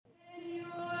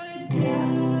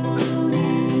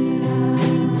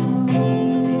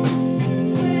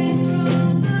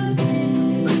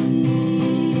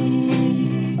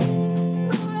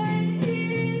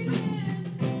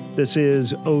This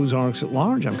is Ozarks at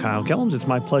Large. I'm Kyle Kellums. It's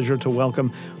my pleasure to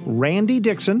welcome Randy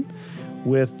Dixon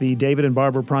with the David and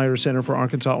Barbara Pryor Center for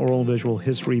Arkansas Oral and Visual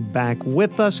History back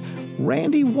with us.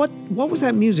 Randy, what was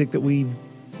that music that we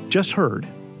just heard?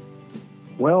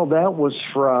 Well, that was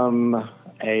from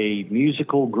a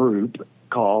musical group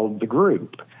called The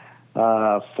Group,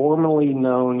 formerly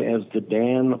known as the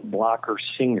Dan Blocker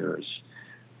Singers.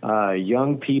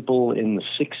 Young people in the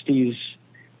 60s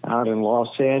out in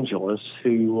Los Angeles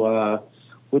who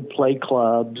would play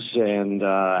clubs and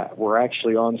were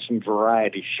actually on some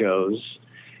variety shows.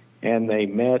 And they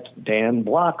met Dan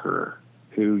Blocker,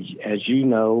 who, as you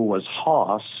know, was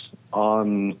Hoss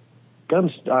on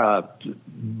Bonanza.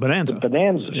 The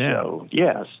Bonanza show,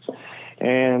 yes.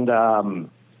 And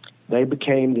they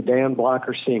became the Dan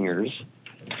Blocker Singers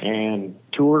and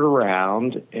toured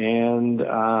around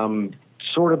and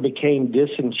sort of became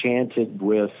disenchanted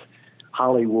with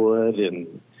Hollywood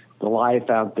and the life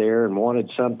out there and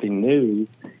wanted something new,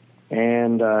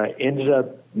 and ended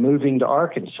up moving to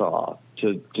Arkansas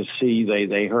to see.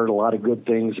 They heard a lot of good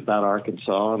things about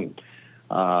Arkansas and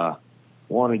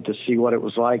wanted to see what it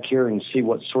was like here and see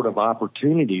what sort of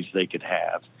opportunities they could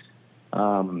have.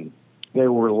 They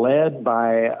were led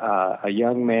by a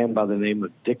young man by the name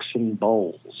of Dixon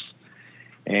Bowles,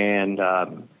 and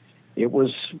it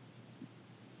was,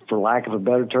 for lack of a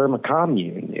better term, a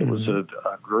commune. It was a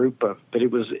group of, but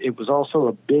it was also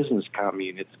a business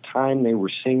commune. At the time, they were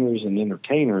singers and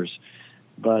entertainers,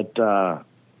 but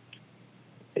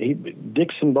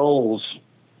Dixon Bowles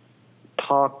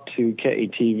talked to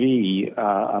KATV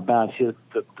about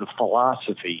the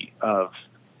philosophy of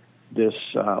this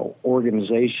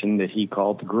organization that he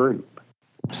called The Group.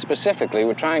 Specifically,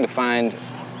 we're trying to find,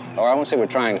 or I won't say we're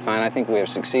trying to find, I think we have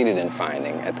succeeded in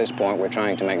finding. At this point, we're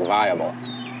trying to make viable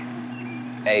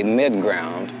a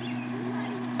mid-ground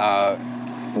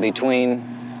between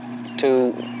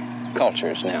two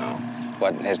cultures now,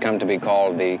 what has come to be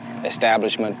called the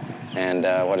establishment and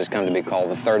what has come to be called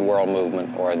the Third World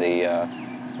Movement, or the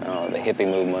hippie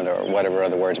movement, or whatever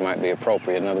other words might be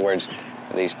appropriate. In other words,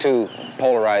 these two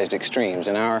polarized extremes.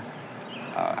 And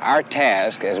our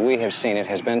task, as we have seen it,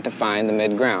 has been to find the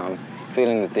mid-ground,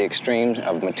 feeling that the extremes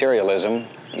of materialism,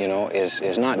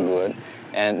 is not good,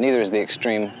 and neither is the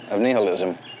extreme of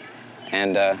nihilism.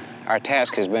 And our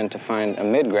task has been to find a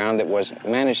mid-ground that was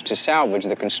managed to salvage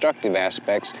the constructive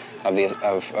aspects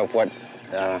of what,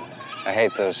 I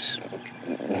hate those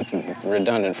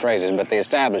redundant phrases, but the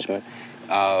establishment,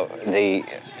 to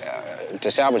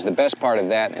salvage the best part of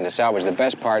that and to salvage the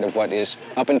best part of what is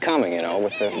up and coming,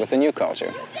 with the new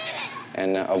culture,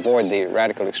 and avoid the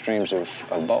radical extremes of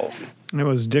both. It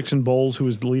was Dixon Bowles, who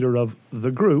was the leader of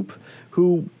The Group,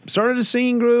 who started a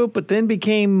singing group, but then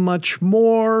became much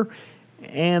more,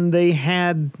 and they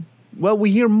had, well,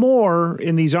 we hear more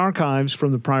in these archives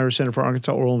from the Pryor Center for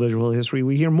Arkansas Oral and Visual History.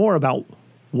 We hear more about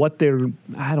what their,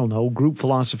 group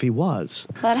philosophy was.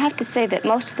 Well, I'd have to say that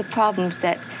most of the problems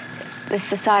that the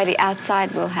society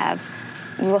outside will have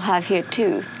here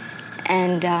too.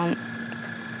 And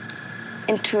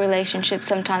interrelationships,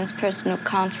 sometimes personal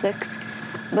conflicts.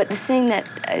 But the thing that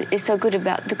is so good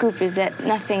about the group is that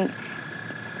nothing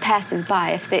passes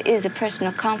by. If there is a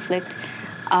personal conflict,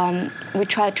 we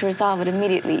try to resolve it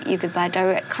immediately, either by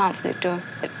direct conflict or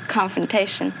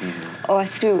confrontation, or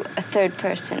through a third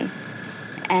person.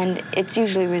 And it's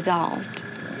usually resolved.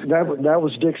 That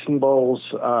was Dixon Bowles'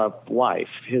 wife,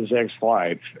 his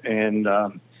ex-wife. And,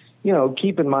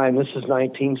 keep in mind, this is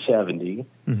 1970.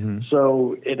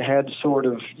 So it had sort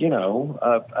of,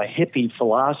 a hippie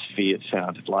philosophy, it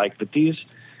sounded like. But these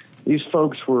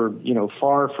folks were,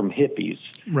 far from hippies.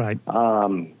 Right.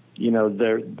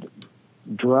 Their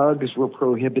drugs were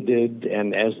prohibited,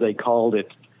 and as they called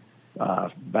it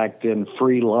back then,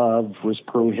 free love was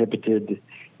prohibited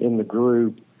in the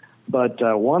group. But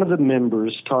one of the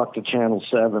members talked to Channel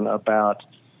 7 about,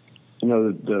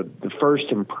 the first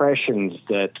impressions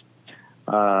that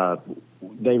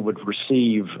they would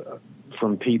receive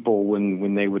from people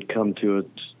when they would come to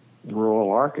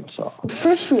rural Arkansas. The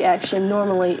first reaction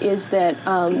normally is that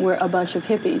we're a bunch of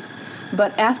hippies.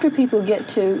 But after people get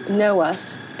to know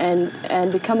us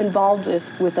and become involved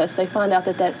with us, they find out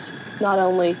that that's not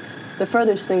only the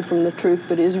furthest thing from the truth,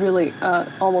 but is really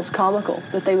almost comical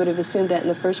that they would have assumed that in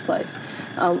the first place.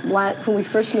 When we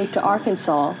first moved to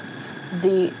Arkansas,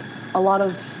 a lot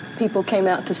of people came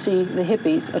out to see the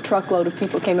hippies. A truckload of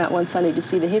people came out one Sunday to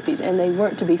see the hippies, and they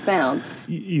weren't to be found.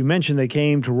 You mentioned they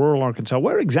came to rural Arkansas.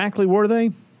 Where exactly were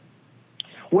they?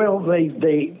 Well,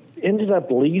 they ended up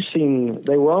leasing.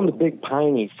 They were on the Big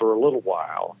Piney for a little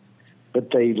while,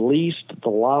 but they leased the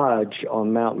lodge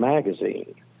on Mount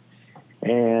Magazine.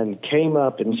 and came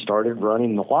up and started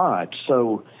running the lodge.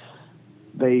 So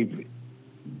they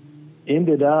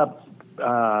ended up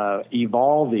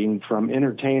evolving from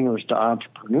entertainers to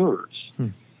entrepreneurs.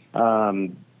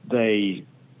 They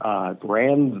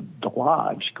ran the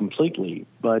lodge completely,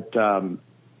 but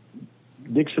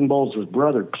Dixon Bowles'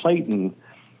 brother Clayton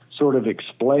sort of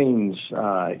explains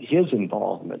his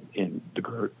involvement in the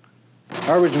group.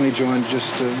 I originally joined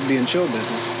just to be in show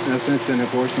business. Now, since then, of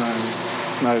course,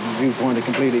 my viewpoint has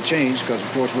completely changed because,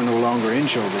 of course, we're no longer in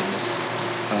show business.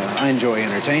 I enjoy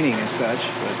entertaining as such,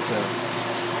 but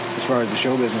as far as the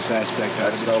show business aspect,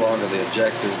 that's no longer the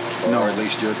objective, or at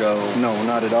least your goal. No,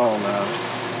 not at all.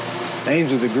 The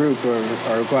aims of the group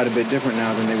are quite a bit different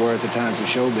now than they were at the times of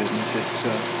show business.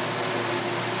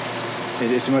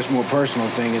 It's a much more personal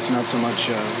thing. It's not so much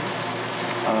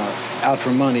out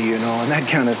for money, and that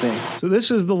kind of thing. So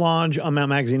this is the lodge on Mount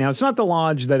Magazine. Now, it's not the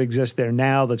lodge that exists there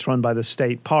now that's run by the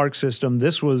state park system.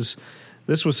 This was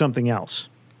something else.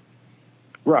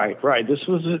 Right. This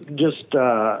was just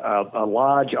a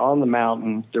lodge on the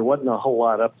mountain. There wasn't a whole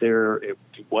lot up there. It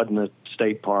wasn't a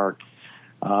state park.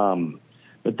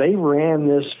 But they ran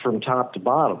this from top to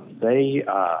bottom. They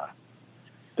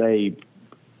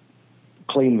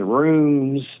cleaned the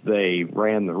rooms. They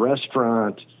ran the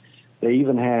restaurant. They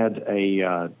even had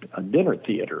a dinner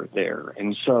theater there.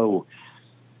 And so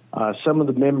some of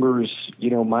the members,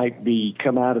 might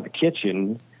come out of the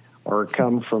kitchen or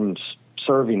come from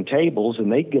serving tables,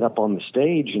 and they'd get up on the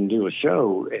stage and do a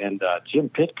show. And Jim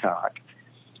Pitcock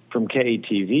from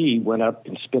KATV went up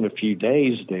and spent a few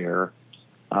days there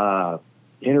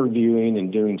interviewing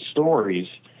and doing stories.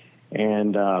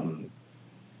 And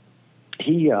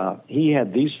he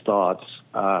had these thoughts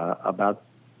about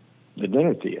the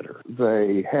dinner theater.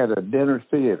 They had a dinner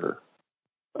theater,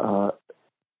 I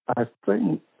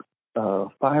think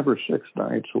 5 or 6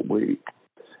 nights a week.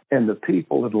 And the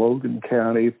people in Logan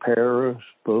County, Paris,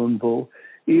 Boonville,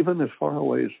 even as far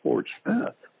away as Fort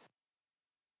Smith,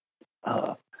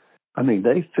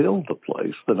 they filled the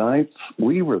place. The nights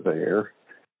we were there,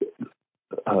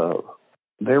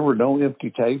 there were no empty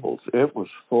tables. It was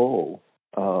full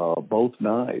both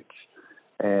nights.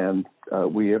 And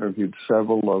we interviewed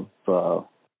several of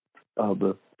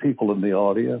the people in the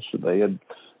audience. They had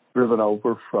driven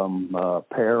over from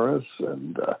Paris,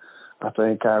 and I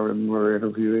think I remember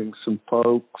interviewing some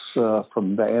folks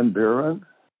from Van Buren,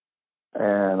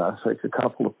 and I think a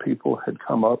couple of people had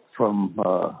come up from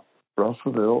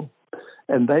Russellville,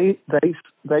 and they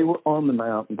were on the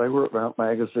mountain. They were at Mount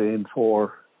Magazine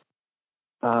for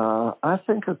I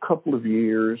think a couple of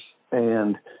years,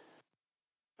 and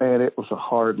it was a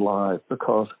hard life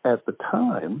because at the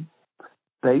time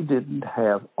they didn't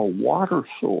have a water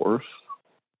source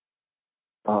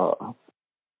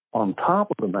on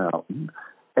top of the mountain,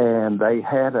 and they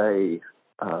had a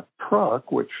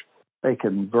truck which they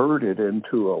converted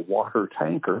into a water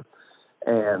tanker,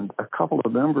 and a couple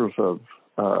of members of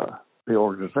the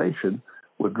organization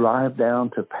would drive down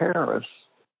to Paris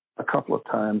a couple of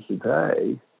times a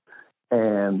day,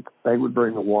 and they would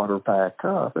bring the water back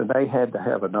up, and they had to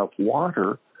have enough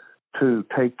water to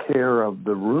take care of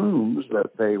the rooms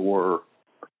that they were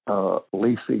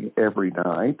leasing every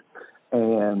night,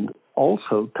 and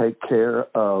also take care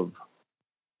of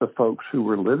the folks who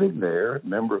were living there,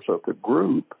 members of the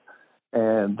group.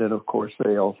 And then, of course,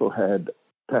 they also had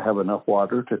to have enough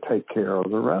water to take care of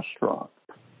the restaurant.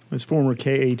 It's former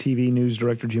KATV news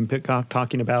director Jim Pitcock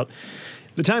talking about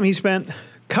the time he spent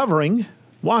covering,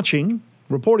 watching,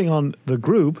 reporting on the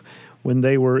group when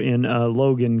they were in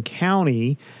Logan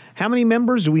County. How many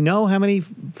members do we know? How many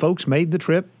folks made the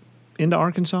trip into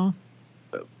Arkansas?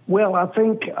 Well, I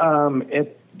think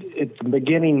at the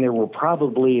beginning there were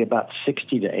probably about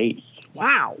 60 to 80.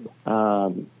 Wow.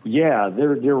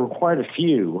 There were quite a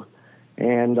few.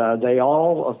 And they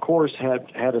all, of course,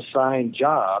 had assigned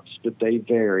jobs, but they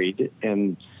varied.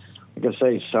 And like I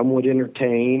say, some would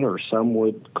entertain, or some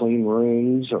would clean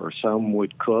rooms, or some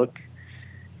would cook.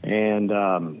 And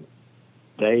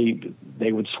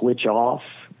they would switch off.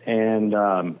 And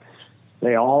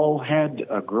they all had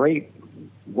a great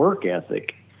work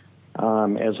ethic,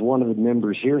 as one of the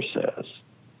members here says.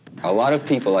 A lot of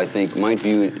people, I think, might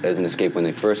view it as an escape when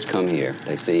they first come here.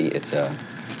 They see it's a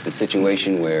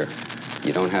situation where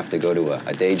you don't have to go to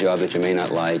a day job that you may not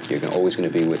like. You're always going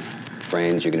to be with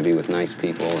friends. You're going to be with nice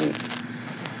people, and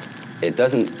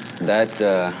that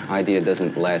idea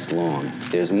doesn't last long.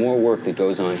 There's more work that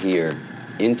goes on here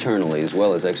internally as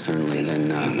well as externally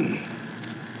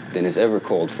than is ever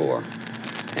called for.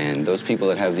 And those people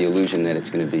that have the illusion that it's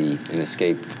going to be an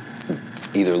escape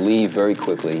either leave very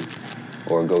quickly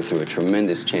or go through a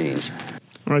tremendous change.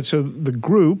 All All right, so the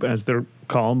group, as they're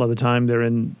called by the time they're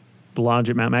in the lodge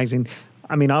at Mount Magazine,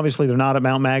 I mean, obviously they're not at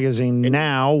Mount Magazine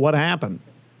now. What happened?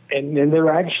 And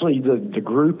they're actually the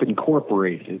group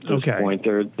incorporated at this point.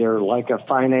 They're like a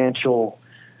financial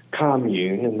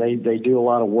commune, and they do a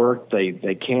lot of work. They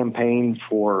campaign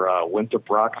for Winthrop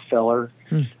Rockefeller.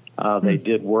 They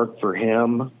did work for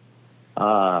him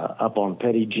up on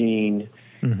Petit Jean,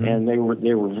 and they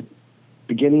were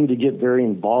beginning to get very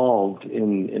involved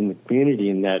in the community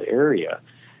in that area.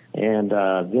 And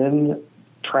then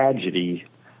tragedy,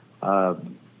 I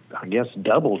guess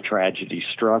double tragedy,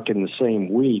 struck in the same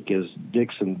week, as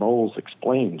Dixon Bowles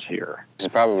explains here. It's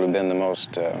probably been the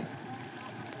most,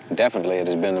 definitely it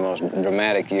has been the most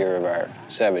dramatic year of our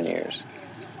 7 years.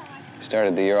 We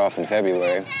started the year off in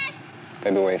February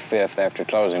 5th, after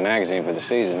closing magazine for the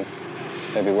season.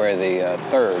 February the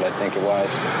 3rd, I think it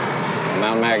was,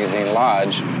 Mount Magazine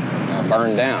Lodge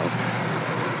burned down.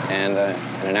 And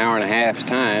in an hour and a half's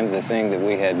time, the thing that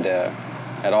we had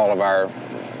all of our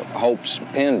hopes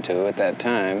pinned to at that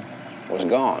time was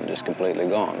gone, just completely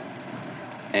gone.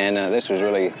 And this was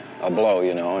really a blow,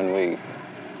 and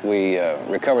we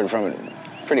recovered from it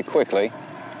pretty quickly,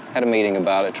 had a meeting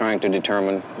about it, trying to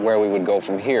determine where we would go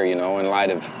from here, in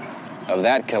light of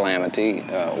that calamity,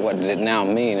 what did it now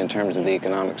mean in terms of the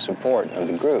economic support of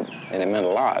the group, and it meant a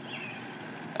lot.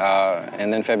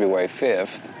 And then February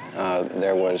 5th,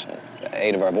 there was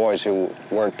 8 of our boys who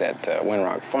worked at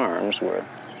Windrock Farms were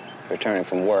returning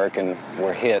from work and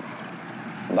were hit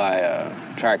by a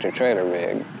tractor-trailer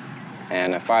rig,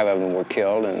 and 5 of them were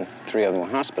killed and 3 of them were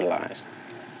hospitalized.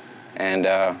 And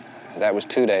that was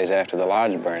 2 days after the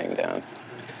lodge burning down.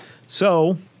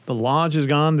 So the lodge is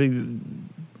gone.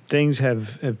 Things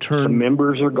have turned. The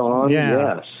members are gone.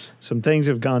 Yeah. Yes. Some things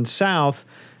have gone south,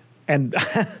 and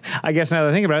I guess now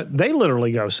that I think about it, they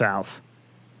literally go south.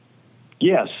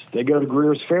 Yes, they go to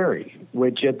Greer's Ferry,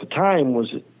 which at the time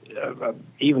was an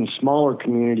even smaller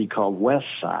community called West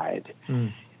Side.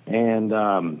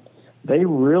 And they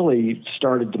really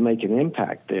started to make an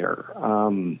impact there.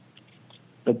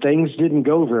 But things didn't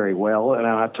go very well. And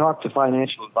I talked to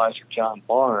financial advisor John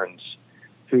Barnes,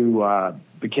 who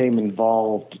became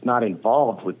not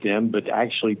involved with them, but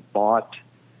actually bought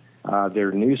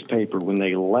their newspaper when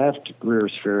they left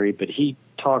Greer's Ferry. But he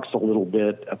talks a little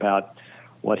bit about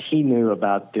what he knew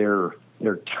about their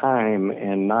time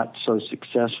and not so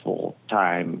successful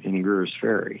time in Greer's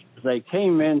Ferry. They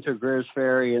came into Greer's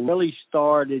Ferry and really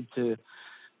started to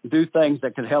do things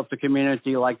that could help the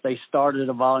community, like they started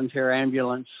a volunteer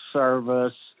ambulance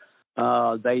service.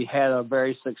 They had a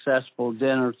very successful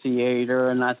dinner theater,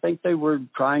 and I think they were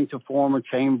trying to form a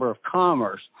chamber of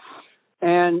commerce.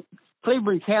 And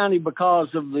Cleveland County, because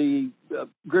of the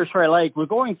Greer's Ferry Lake, was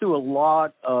going through a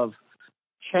lot of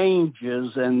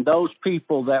changes, and those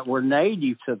people that were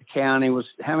native to the county was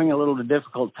having a little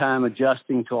difficult time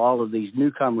adjusting to all of these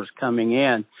newcomers coming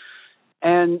in.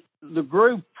 And the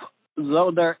group,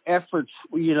 though their efforts,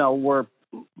 were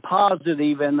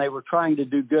positive and they were trying to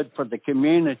do good for the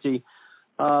community,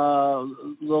 the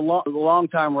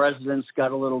longtime residents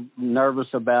got a little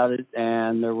nervous about it,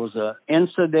 and there was an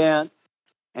incident,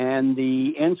 and the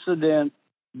incident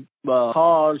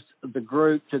caused the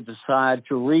group to decide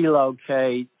to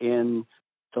relocate in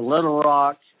to Little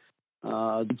Rock.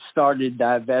 Started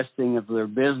divesting of their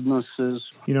businesses.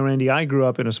 Randy, I grew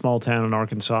up in a small town in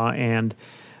Arkansas, and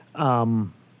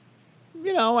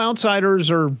outsiders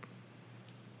are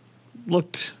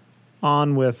looked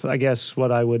on with, I guess,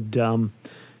 what I would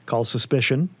call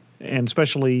suspicion, and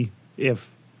especially if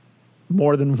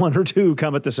more than 1 or 2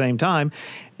 come at the same time,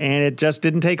 and it just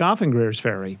didn't take off in Greer's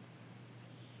Ferry.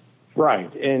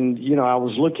 Right. And, I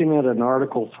was looking at an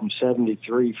article from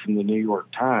 1973 from the New York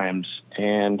Times,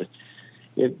 and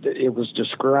it was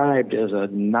described as a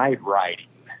night riding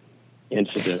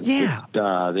incident. Yeah.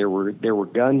 There were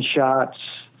gunshots,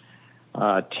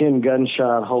 10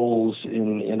 gunshot holes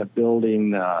in a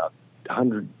building.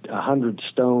 100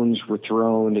 stones were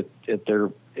thrown at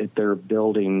their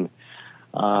building.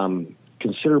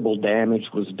 Considerable damage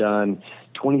was done.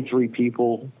 23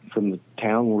 people from the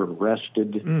town were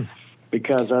arrested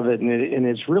because of it. And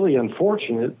it's really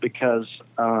unfortunate because,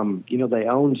 they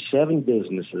owned 7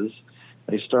 businesses.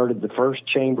 They started the first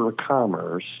Chamber of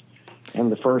Commerce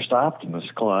and the first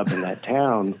Optimist Club in that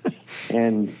town.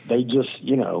 And they just,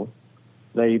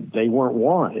 they weren't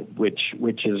wanted, which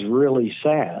is really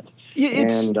sad. Go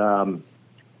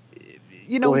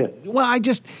ahead. Well, I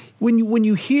just, when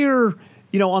you hear,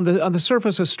 on the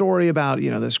surface a story about,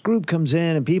 this group comes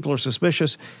in and people are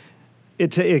suspicious,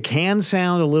 It can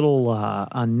sound a little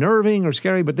unnerving or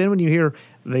scary, but then when you hear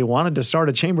they wanted to start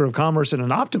a Chamber of Commerce and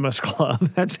an Optimist Club,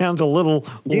 that sounds a little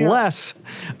less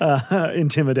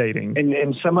intimidating.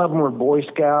 And some of them were Boy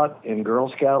Scout and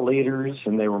Girl Scout leaders,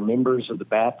 and they were members of the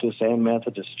Baptist and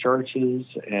Methodist churches.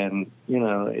 And, you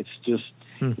know, it's just,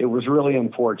 it was really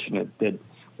unfortunate that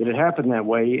it happened that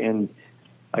way. And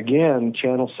again,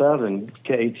 Channel 7,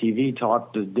 KATV,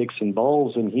 talked to Dixon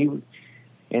Bowles, and he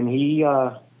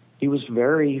was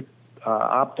very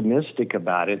optimistic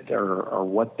about it, or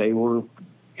what they were,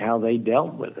 how they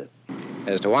dealt with it.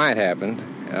 As to why it happened,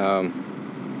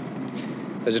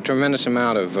 there's a tremendous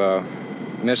amount of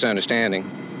misunderstanding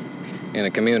in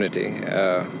the community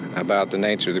about the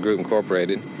nature of the group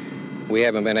incorporated. We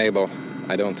haven't been able,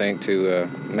 I don't think, to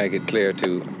make it clear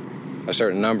to a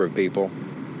certain number of people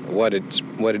what it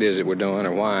is that we're doing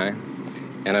or why.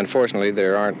 And unfortunately,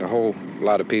 there aren't a whole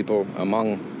lot of people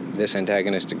among this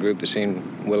antagonistic group that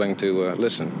seem willing to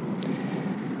listen.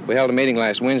 We held a meeting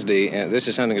last Wednesday, and this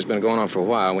is something that's been going on for a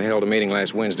while. We held a meeting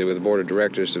last Wednesday with the board of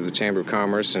directors of the Chamber of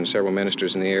Commerce and several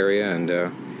ministers in the area, and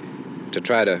to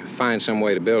try to find some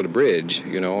way to build a bridge.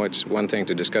 You know, it's one thing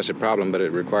to discuss a problem, but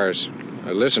it requires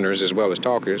listeners as well as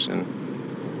talkers, and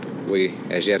we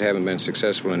as yet haven't been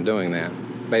successful in doing that.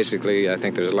 Basically, I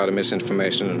think there's a lot of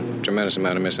misinformation and a tremendous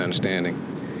amount of misunderstanding.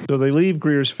 So they leave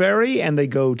Greer's Ferry and they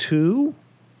go to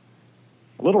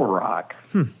Little Rock,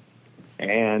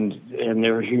 and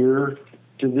they're here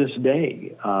to this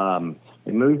day.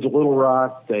 They moved to Little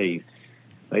Rock. They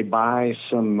buy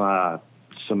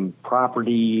some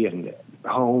property and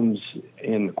homes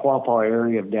in the Quapaw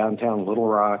area of downtown Little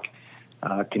Rock.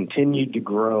 Continued to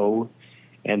grow,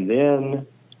 and then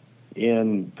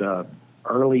in the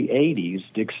early '80s,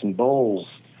 Dixon Bowles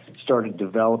started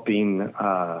developing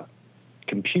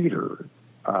computer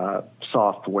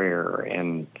software,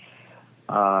 and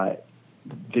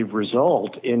the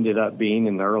result ended up being,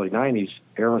 in the early '90s,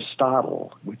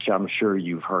 Aristotle, which I'm sure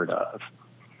you've heard of.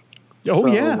 Oh,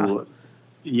 yeah.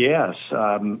 Yes,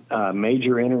 a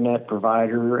major internet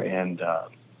provider and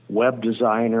web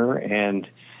designer, and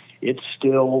it's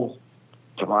still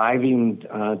thriving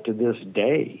to this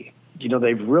day. You know,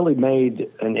 they've really made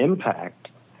an impact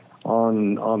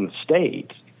on the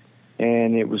state,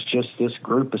 and it was just this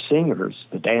group of singers,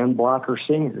 the Dan Blocker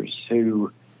Singers,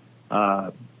 who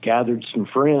gathered some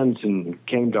friends and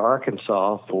came to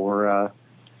Arkansas for,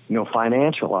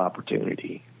 financial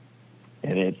opportunity.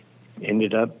 And it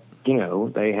ended up,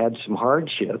 they had some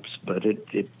hardships, but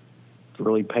it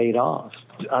really paid off.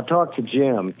 I talked to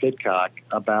Jim Pitcock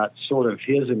about sort of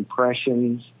his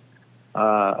impressions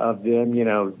of them,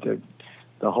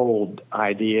 the whole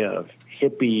idea of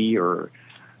hippie or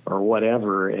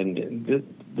whatever, and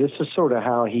this is sort of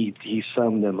how he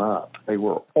summed them up. They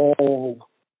were all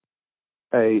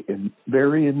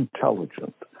very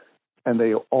intelligent, and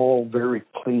they were all very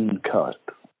clean cut.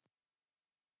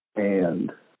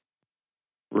 And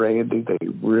Randy, they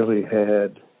really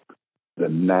had the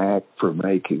knack for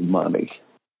making money,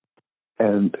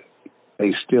 and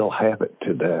they still have it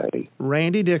today.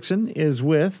 Randy Dixon is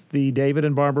with the David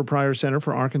and Barbara Pryor Center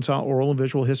for Arkansas Oral and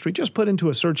Visual History. Just put into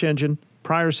a search engine,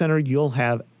 Pryor Center, you'll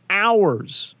have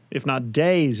hours, if not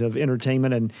days, of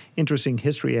entertainment and interesting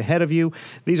history ahead of you.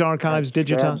 These archives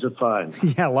digitized. Lots of fun.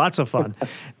 Yeah, lots of fun.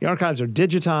 The archives are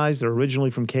digitized. They're originally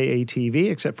from KATV,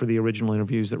 except for the original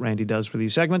interviews that Randy does for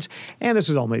these segments. And this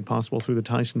is all made possible through the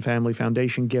Tyson Family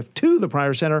Foundation gift to the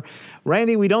Pryor Center.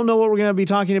 Randy, we don't know what we're going to be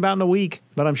talking about in a week,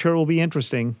 but I'm sure it will be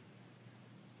interesting.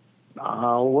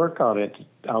 I'll work on it.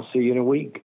 I'll see you in a week.